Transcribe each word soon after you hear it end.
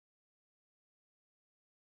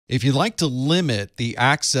If you'd like to limit the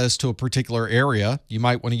access to a particular area, you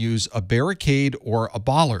might want to use a barricade or a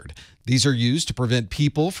bollard. These are used to prevent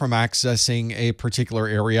people from accessing a particular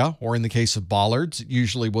area, or in the case of bollards, it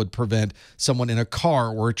usually would prevent someone in a car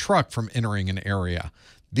or a truck from entering an area.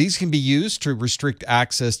 These can be used to restrict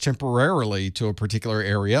access temporarily to a particular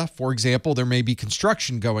area. For example, there may be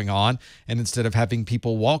construction going on, and instead of having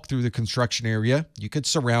people walk through the construction area, you could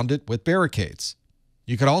surround it with barricades.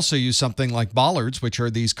 You could also use something like bollards, which are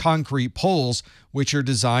these concrete poles, which are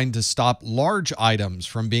designed to stop large items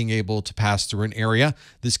from being able to pass through an area.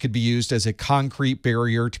 This could be used as a concrete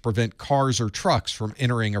barrier to prevent cars or trucks from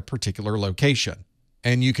entering a particular location.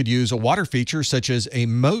 And you could use a water feature such as a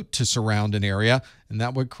moat to surround an area, and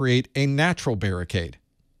that would create a natural barricade.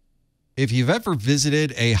 If you've ever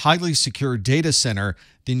visited a highly secure data center,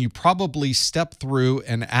 then you probably step through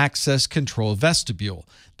an access control vestibule.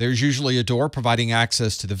 There's usually a door providing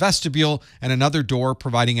access to the vestibule and another door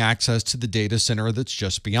providing access to the data center that's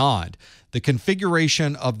just beyond. The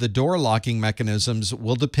configuration of the door locking mechanisms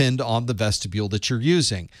will depend on the vestibule that you're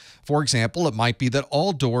using. For example, it might be that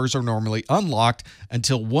all doors are normally unlocked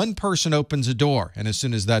until one person opens a door, and as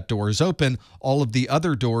soon as that door is open, all of the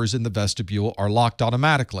other doors in the vestibule are locked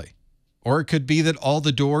automatically. Or it could be that all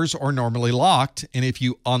the doors are normally locked, and if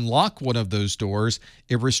you unlock one of those doors,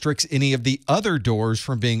 it restricts any of the other doors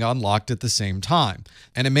from being unlocked at the same time.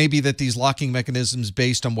 And it may be that these locking mechanisms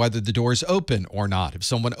based on whether the door is open or not. If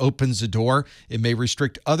someone opens a door, it may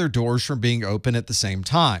restrict other doors from being open at the same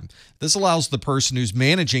time. This allows the person who's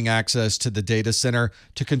managing access to the data center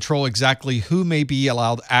to control exactly who may be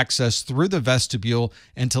allowed access through the vestibule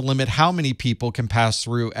and to limit how many people can pass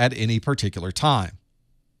through at any particular time.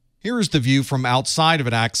 Here is the view from outside of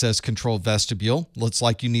an access control vestibule. Looks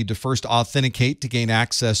like you need to first authenticate to gain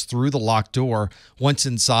access through the locked door. Once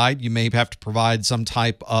inside, you may have to provide some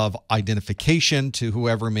type of identification to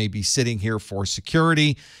whoever may be sitting here for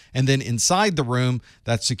security. And then inside the room,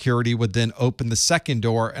 that security would then open the second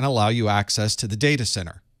door and allow you access to the data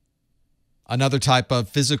center. Another type of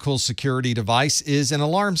physical security device is an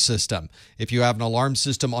alarm system. If you have an alarm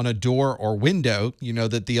system on a door or window, you know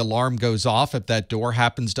that the alarm goes off if that door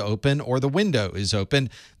happens to open or the window is open.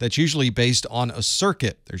 That's usually based on a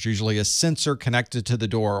circuit. There's usually a sensor connected to the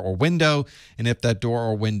door or window, and if that door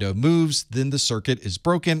or window moves, then the circuit is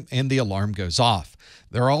broken and the alarm goes off.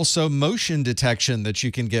 There are also motion detection that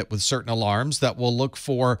you can get with certain alarms that will look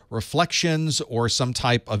for reflections or some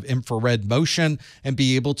type of infrared motion and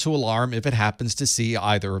be able to alarm if it happens to see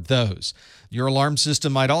either of those. Your alarm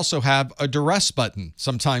system might also have a duress button.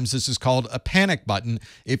 Sometimes this is called a panic button.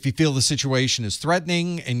 If you feel the situation is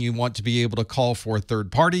threatening and you want to be able to call for a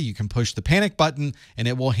third party, you can push the panic button and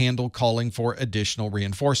it will handle calling for additional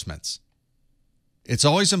reinforcements. It's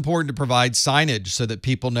always important to provide signage so that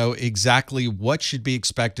people know exactly what should be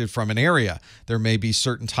expected from an area. There may be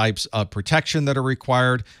certain types of protection that are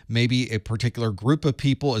required. Maybe a particular group of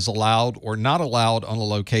people is allowed or not allowed on a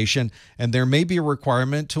location, and there may be a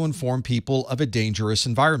requirement to inform people of a dangerous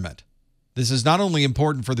environment. This is not only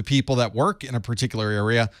important for the people that work in a particular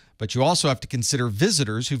area, but you also have to consider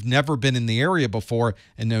visitors who've never been in the area before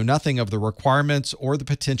and know nothing of the requirements or the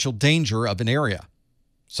potential danger of an area.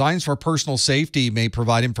 Signs for personal safety may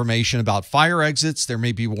provide information about fire exits. There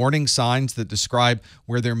may be warning signs that describe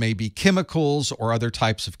where there may be chemicals or other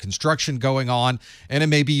types of construction going on, and it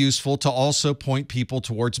may be useful to also point people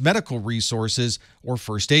towards medical resources or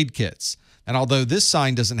first aid kits. And although this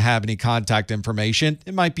sign doesn't have any contact information,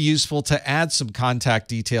 it might be useful to add some contact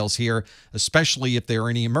details here, especially if there are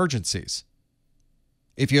any emergencies.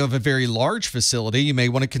 If you have a very large facility, you may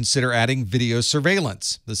want to consider adding video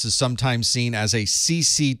surveillance. This is sometimes seen as a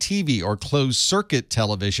CCTV or closed-circuit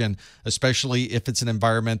television, especially if it's an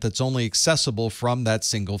environment that's only accessible from that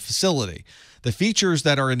single facility. The features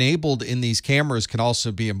that are enabled in these cameras can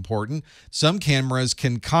also be important. Some cameras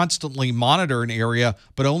can constantly monitor an area,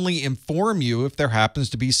 but only inform you if there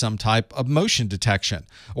happens to be some type of motion detection.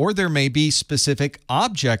 Or there may be specific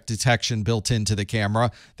object detection built into the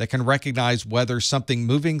camera that can recognize whether something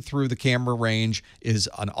moving through the camera range is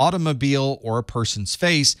an automobile or a person's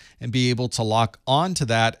face and be able to lock onto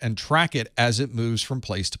that and track it as it moves from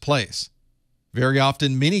place to place. Very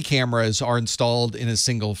often, many cameras are installed in a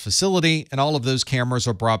single facility, and all of those cameras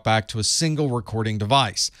are brought back to a single recording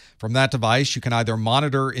device. From that device, you can either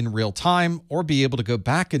monitor in real time or be able to go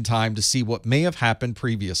back in time to see what may have happened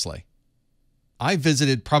previously. I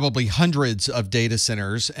visited probably hundreds of data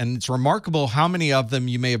centers, and it's remarkable how many of them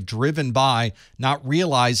you may have driven by, not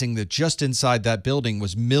realizing that just inside that building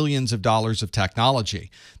was millions of dollars of technology.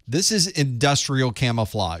 This is industrial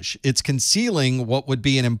camouflage. It's concealing what would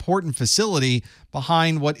be an important facility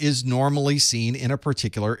behind what is normally seen in a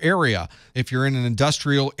particular area. If you're in an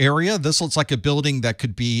industrial area, this looks like a building that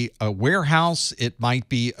could be a warehouse, it might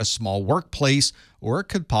be a small workplace, or it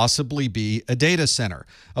could possibly be a data center.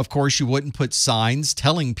 Of course, you wouldn't put signs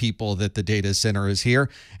telling people that the data center is here.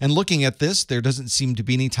 And looking at this, there doesn't seem to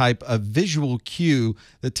be any type of visual cue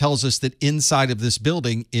that tells us that inside of this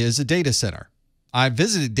building is a data center. I've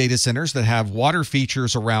visited data centers that have water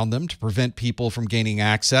features around them to prevent people from gaining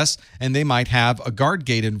access, and they might have a guard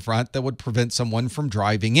gate in front that would prevent someone from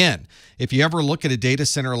driving in. If you ever look at a data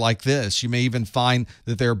center like this, you may even find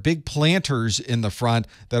that there are big planters in the front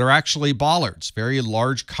that are actually bollards, very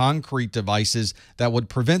large concrete devices that would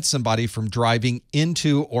prevent somebody from driving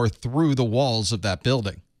into or through the walls of that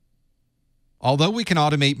building. Although we can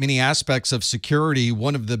automate many aspects of security,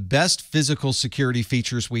 one of the best physical security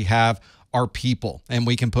features we have are people, and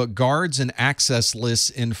we can put guards and access lists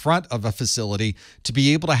in front of a facility to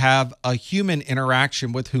be able to have a human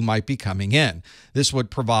interaction with who might be coming in. This would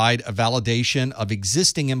provide a validation of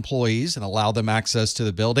existing employees and allow them access to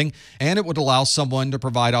the building, and it would allow someone to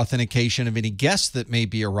provide authentication of any guests that may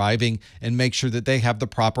be arriving and make sure that they have the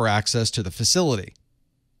proper access to the facility.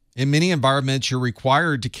 In many environments, you're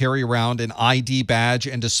required to carry around an ID badge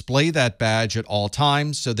and display that badge at all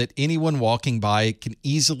times so that anyone walking by can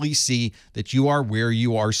easily see that you are where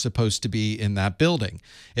you are supposed to be in that building.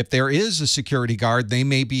 If there is a security guard, they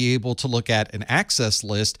may be able to look at an access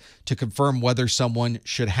list to confirm whether someone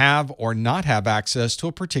should have or not have access to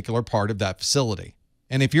a particular part of that facility.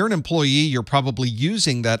 And if you're an employee, you're probably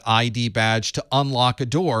using that ID badge to unlock a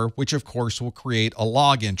door, which of course will create a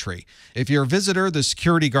log entry. If you're a visitor, the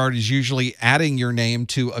security guard is usually adding your name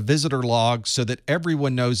to a visitor log so that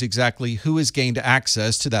everyone knows exactly who has gained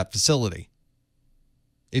access to that facility.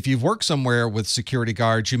 If you've worked somewhere with security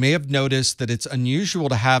guards, you may have noticed that it's unusual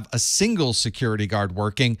to have a single security guard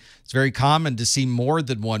working. It's very common to see more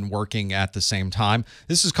than one working at the same time.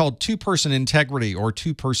 This is called two-person integrity or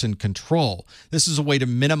two-person control. This is a way to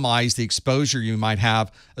minimize the exposure you might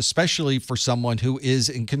have, especially for someone who is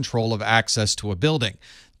in control of access to a building.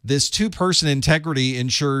 This two-person integrity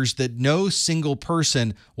ensures that no single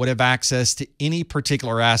person would have access to any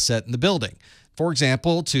particular asset in the building. For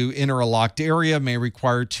example, to enter a locked area may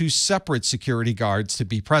require two separate security guards to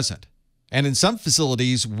be present. And in some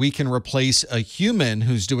facilities, we can replace a human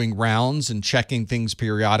who's doing rounds and checking things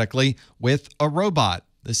periodically with a robot.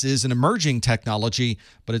 This is an emerging technology,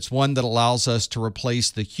 but it's one that allows us to replace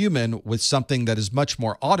the human with something that is much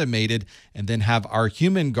more automated and then have our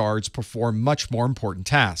human guards perform much more important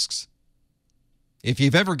tasks. If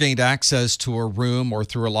you've ever gained access to a room or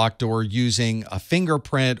through a locked door using a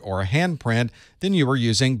fingerprint or a handprint, then you are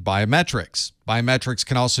using biometrics. Biometrics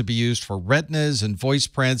can also be used for retinas and voice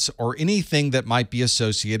prints or anything that might be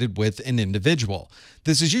associated with an individual.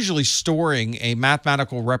 This is usually storing a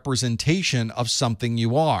mathematical representation of something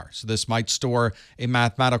you are. So this might store a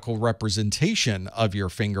mathematical representation of your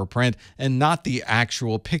fingerprint and not the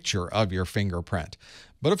actual picture of your fingerprint.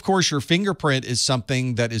 But of course, your fingerprint is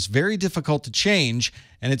something that is very difficult to change,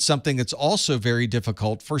 and it's something that's also very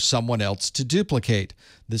difficult for someone else to duplicate.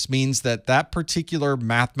 This means that that particular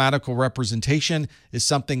mathematical representation is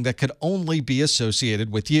something that could only be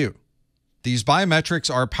associated with you. These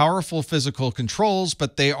biometrics are powerful physical controls,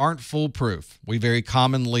 but they aren't foolproof. We very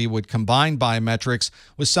commonly would combine biometrics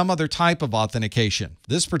with some other type of authentication.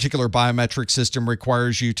 This particular biometric system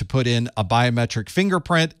requires you to put in a biometric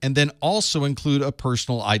fingerprint and then also include a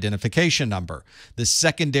personal identification number. The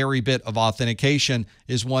secondary bit of authentication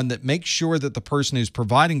is one that makes sure that the person who's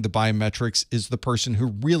providing the biometrics is the person who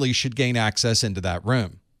really should gain access into that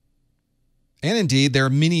room. And indeed, there are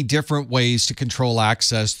many different ways to control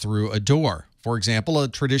access through a door. For example, a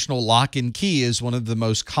traditional lock and key is one of the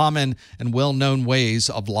most common and well-known ways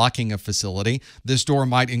of locking a facility. This door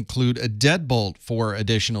might include a deadbolt for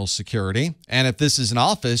additional security. And if this is an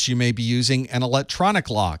office, you may be using an electronic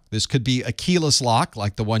lock. This could be a keyless lock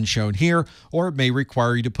like the one shown here, or it may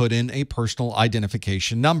require you to put in a personal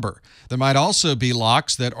identification number. There might also be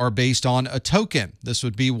locks that are based on a token. This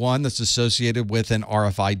would be one that's associated with an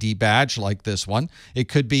RFID badge like this one. It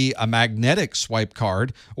could be a magnetic swipe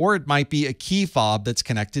card, or it might be a key fob that's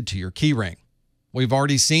connected to your keyring. We've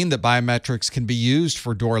already seen that biometrics can be used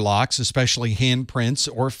for door locks, especially handprints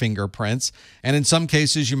or fingerprints. And in some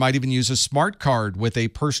cases, you might even use a smart card with a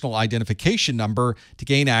personal identification number to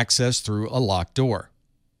gain access through a locked door.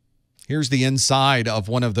 Here's the inside of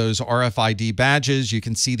one of those RFID badges. You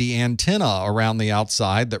can see the antenna around the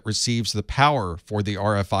outside that receives the power for the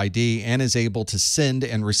RFID and is able to send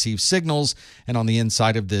and receive signals. And on the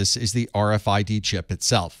inside of this is the RFID chip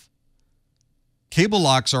itself. Cable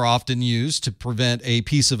locks are often used to prevent a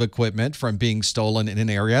piece of equipment from being stolen in an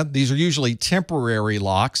area. These are usually temporary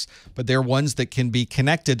locks, but they're ones that can be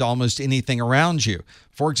connected to almost anything around you.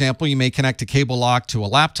 For example, you may connect a cable lock to a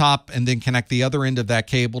laptop and then connect the other end of that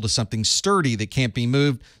cable to something sturdy that can't be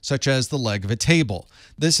moved, such as the leg of a table.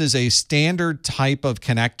 This is a standard type of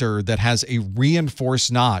connector that has a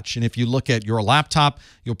reinforced notch. And if you look at your laptop,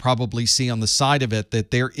 you'll probably see on the side of it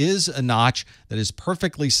that there is a notch that is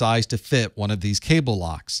perfectly sized to fit one of these cable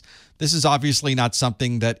locks. This is obviously not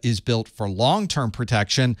something that is built for long-term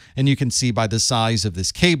protection, and you can see by the size of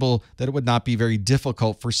this cable that it would not be very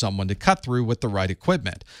difficult for someone to cut through with the right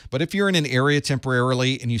equipment. But if you're in an area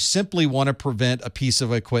temporarily and you simply want to prevent a piece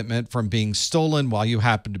of equipment from being stolen while you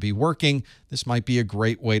happen to be working, this might be a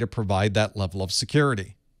great way to provide that level of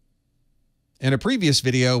security. In a previous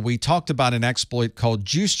video, we talked about an exploit called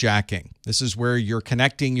juice jacking. This is where you're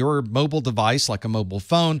connecting your mobile device, like a mobile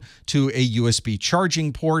phone, to a USB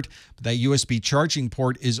charging port. That USB charging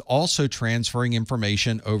port is also transferring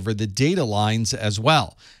information over the data lines as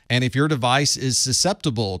well. And if your device is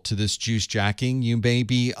susceptible to this juice jacking, you may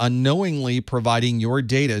be unknowingly providing your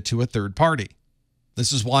data to a third party.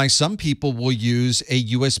 This is why some people will use a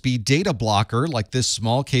USB data blocker like this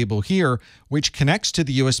small cable here, which connects to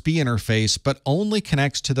the USB interface, but only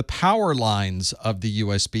connects to the power lines of the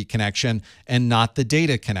USB connection and not the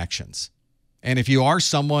data connections. And if you are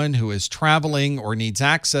someone who is traveling or needs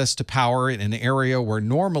access to power in an area where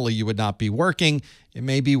normally you would not be working, it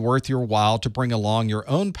may be worth your while to bring along your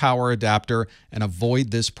own power adapter and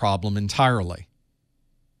avoid this problem entirely.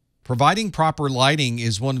 Providing proper lighting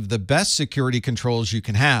is one of the best security controls you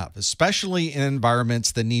can have, especially in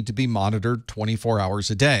environments that need to be monitored 24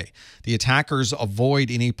 hours a day. The attackers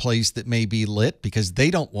avoid any place that may be lit because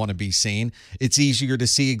they don't want to be seen. It's easier to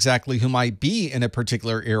see exactly who might be in a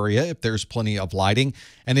particular area if there's plenty of lighting.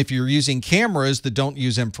 And if you're using cameras that don't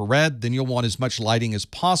use infrared, then you'll want as much lighting as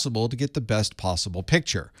possible to get the best possible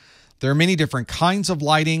picture. There are many different kinds of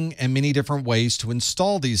lighting and many different ways to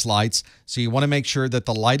install these lights, so you want to make sure that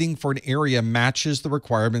the lighting for an area matches the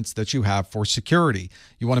requirements that you have for security.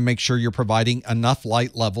 You want to make sure you're providing enough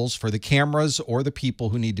light levels for the cameras or the people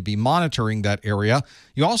who need to be monitoring that area.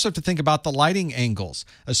 You also have to think about the lighting angles,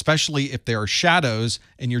 especially if there are shadows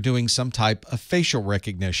and you're doing some type of facial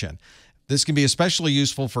recognition. This can be especially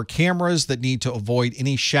useful for cameras that need to avoid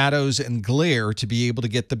any shadows and glare to be able to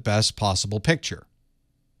get the best possible picture.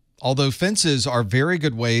 Although fences are very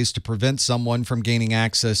good ways to prevent someone from gaining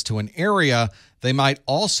access to an area, they might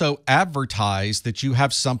also advertise that you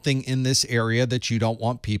have something in this area that you don't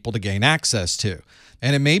want people to gain access to.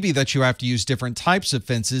 And it may be that you have to use different types of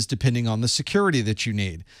fences depending on the security that you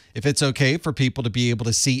need. If it's okay for people to be able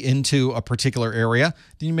to see into a particular area,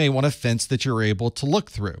 then you may want a fence that you're able to look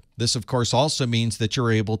through. This, of course, also means that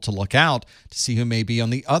you're able to look out to see who may be on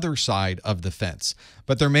the other side of the fence.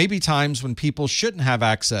 But there may be times when people shouldn't have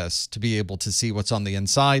access to be able to see what's on the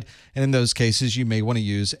inside, and in those cases, you may want to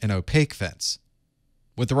use an opaque fence.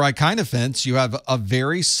 With the right kind of fence, you have a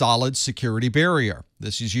very solid security barrier.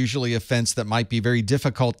 This is usually a fence that might be very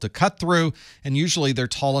difficult to cut through, and usually they're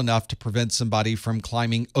tall enough to prevent somebody from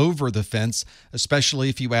climbing over the fence, especially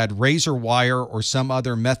if you add razor wire or some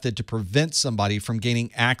other method to prevent somebody from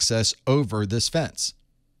gaining access over this fence.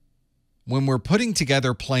 When we're putting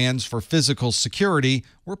together plans for physical security,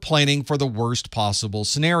 we're planning for the worst possible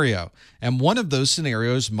scenario. And one of those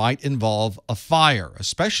scenarios might involve a fire,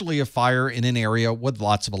 especially a fire in an area with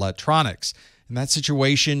lots of electronics. In that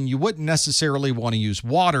situation, you wouldn't necessarily want to use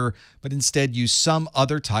water, but instead use some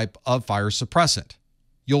other type of fire suppressant.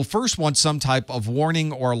 You'll first want some type of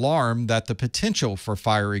warning or alarm that the potential for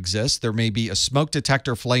fire exists. There may be a smoke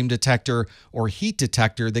detector, flame detector, or heat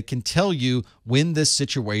detector that can tell you when this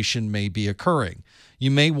situation may be occurring. You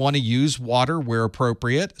may want to use water where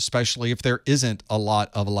appropriate, especially if there isn't a lot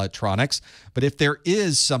of electronics. But if there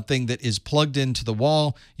is something that is plugged into the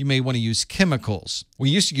wall, you may want to use chemicals. We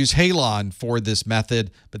used to use halon for this method,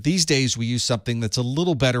 but these days we use something that's a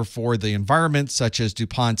little better for the environment, such as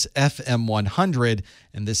DuPont's FM100,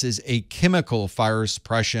 and this is a chemical fire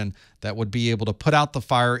suppression that would be able to put out the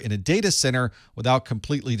fire in a data center without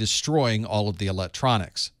completely destroying all of the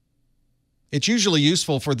electronics. It's usually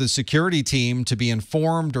useful for the security team to be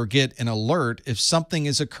informed or get an alert if something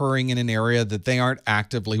is occurring in an area that they aren't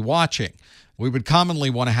actively watching. We would commonly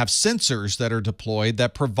want to have sensors that are deployed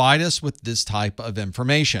that provide us with this type of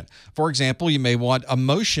information. For example, you may want a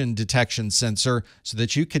motion detection sensor so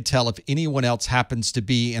that you could tell if anyone else happens to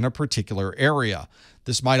be in a particular area.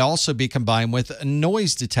 This might also be combined with a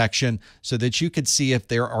noise detection so that you could see if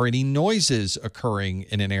there are any noises occurring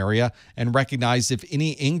in an area and recognize if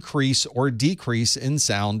any increase or decrease in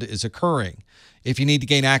sound is occurring. If you need to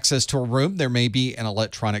gain access to a room, there may be an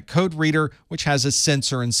electronic code reader, which has a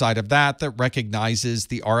sensor inside of that recognizes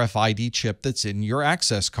the RFID chip that's in your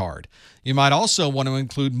access card. You might also want to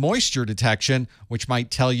include moisture detection, which might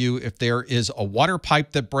tell you if there is a water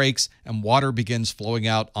pipe that breaks and water begins flowing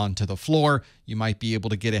out onto the floor. You might be able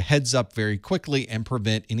to get a heads up very quickly and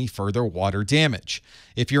prevent any further water damage.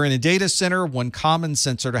 If you're in a data center, one common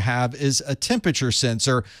sensor to have is a temperature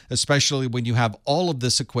sensor, especially when you have all of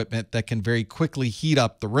this equipment that can very quickly heat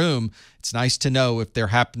up the room. It's nice to know if there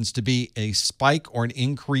happens to be a spike or an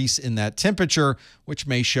increase in that temperature, which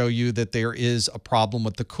may show you that there is a problem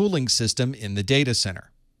with the cooling system in the data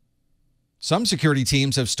center. Some security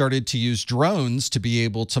teams have started to use drones to be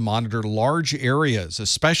able to monitor large areas,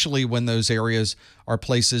 especially when those areas are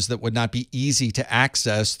places that would not be easy to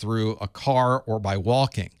access through a car or by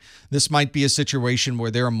walking. This might be a situation where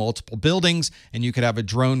there are multiple buildings and you could have a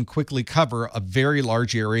drone quickly cover a very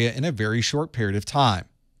large area in a very short period of time.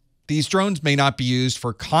 These drones may not be used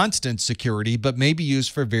for constant security, but may be used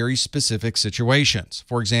for very specific situations.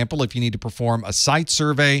 For example, if you need to perform a site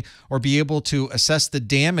survey or be able to assess the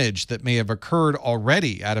damage that may have occurred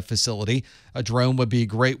already at a facility, a drone would be a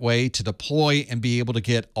great way to deploy and be able to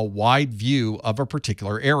get a wide view of a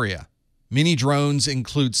particular area. Many drones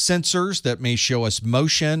include sensors that may show us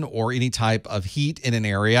motion or any type of heat in an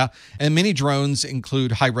area, and many drones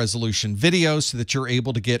include high-resolution video so that you're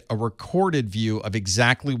able to get a recorded view of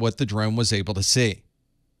exactly what the drone was able to see.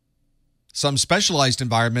 Some specialized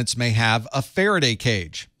environments may have a Faraday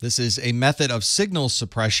cage. This is a method of signal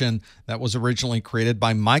suppression that was originally created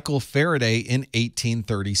by Michael Faraday in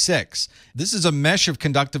 1836. This is a mesh of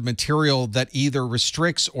conductive material that either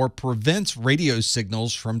restricts or prevents radio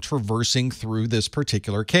signals from traversing through this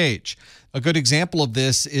particular cage. A good example of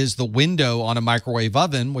this is the window on a microwave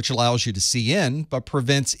oven, which allows you to see in, but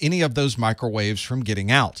prevents any of those microwaves from getting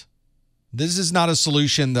out. This is not a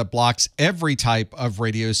solution that blocks every type of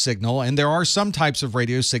radio signal, and there are some types of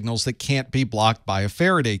radio signals that can't be blocked by a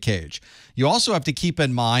Faraday cage. You also have to keep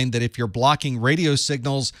in mind that if you're blocking radio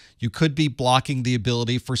signals, you could be blocking the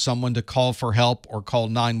ability for someone to call for help or call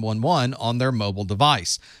 911 on their mobile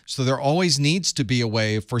device. So there always needs to be a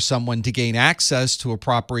way for someone to gain access to a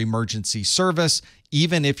proper emergency service,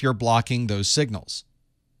 even if you're blocking those signals.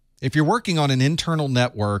 If you're working on an internal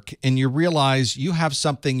network and you realize you have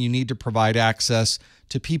something you need to provide access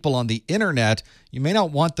to people on the internet, you may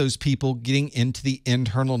not want those people getting into the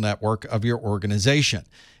internal network of your organization.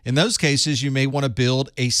 In those cases, you may want to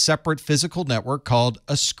build a separate physical network called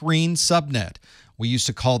a screen subnet. We used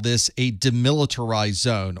to call this a demilitarized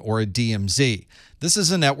zone, or a DMZ. This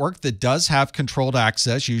is a network that does have controlled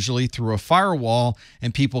access, usually through a firewall,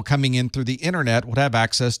 and people coming in through the internet would have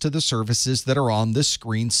access to the services that are on this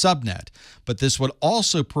screen subnet. But this would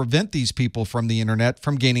also prevent these people from the internet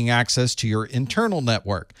from gaining access to your internal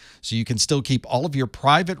network. So you can still keep all of your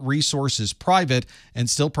private resources private and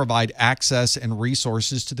still provide access and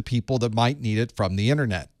resources to the people that might need it from the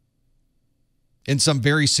internet. In some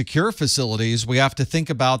very secure facilities, we have to think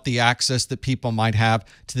about the access that people might have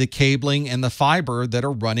to the cabling and the fiber that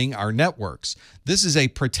are running our networks. This is a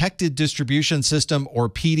protected distribution system, or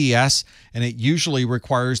PDS, and it usually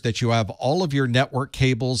requires that you have all of your network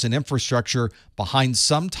cables and infrastructure behind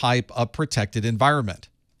some type of protected environment.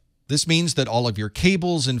 This means that all of your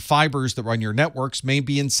cables and fibers that run your networks may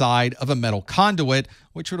be inside of a metal conduit,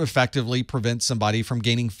 which would effectively prevent somebody from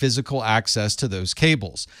gaining physical access to those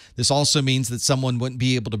cables. This also means that someone wouldn't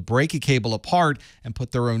be able to break a cable apart and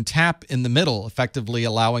put their own tap in the middle, effectively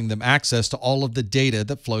allowing them access to all of the data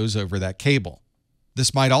that flows over that cable.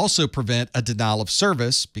 This might also prevent a denial of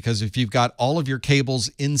service, because if you've got all of your cables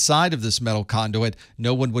inside of this metal conduit,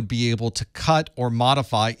 no one would be able to cut or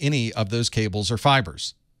modify any of those cables or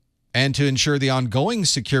fibers. And to ensure the ongoing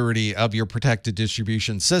security of your protected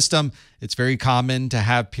distribution system, it's very common to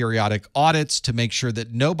have periodic audits to make sure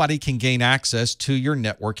that nobody can gain access to your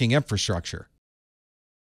networking infrastructure.